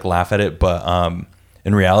my friends like laugh at it. But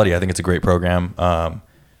in reality, I think it's a great program.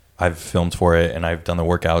 I've filmed for it and I've done the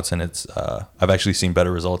workouts and it's I've actually seen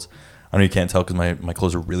better results. I know you can't tell because my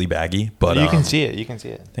clothes are really baggy, but you can see it. You can see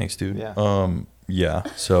it. Thanks, dude. Yeah. Yeah.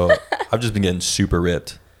 So I've just been getting super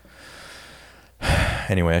ripped.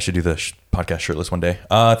 Anyway, I should do the podcast shirtless one day.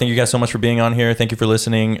 Thank you guys so much for being on here. Thank you for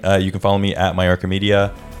listening. You can follow me at Mallorca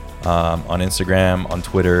Media on Instagram, on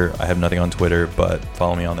Twitter. I have nothing on Twitter, but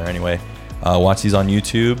follow me on there anyway. Watch these on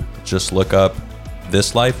YouTube. Just look up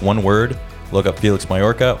This Life, one word. Look up Felix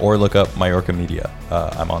Mallorca or look up Mallorca Media.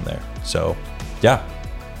 I'm on there. So, yeah.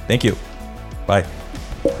 Thank you. Bye.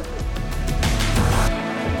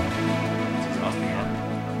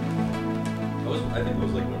 I think it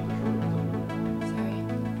was like one of the short ones. Sorry.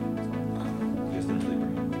 You guys didn't really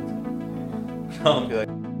bring it. I'll be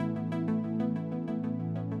like.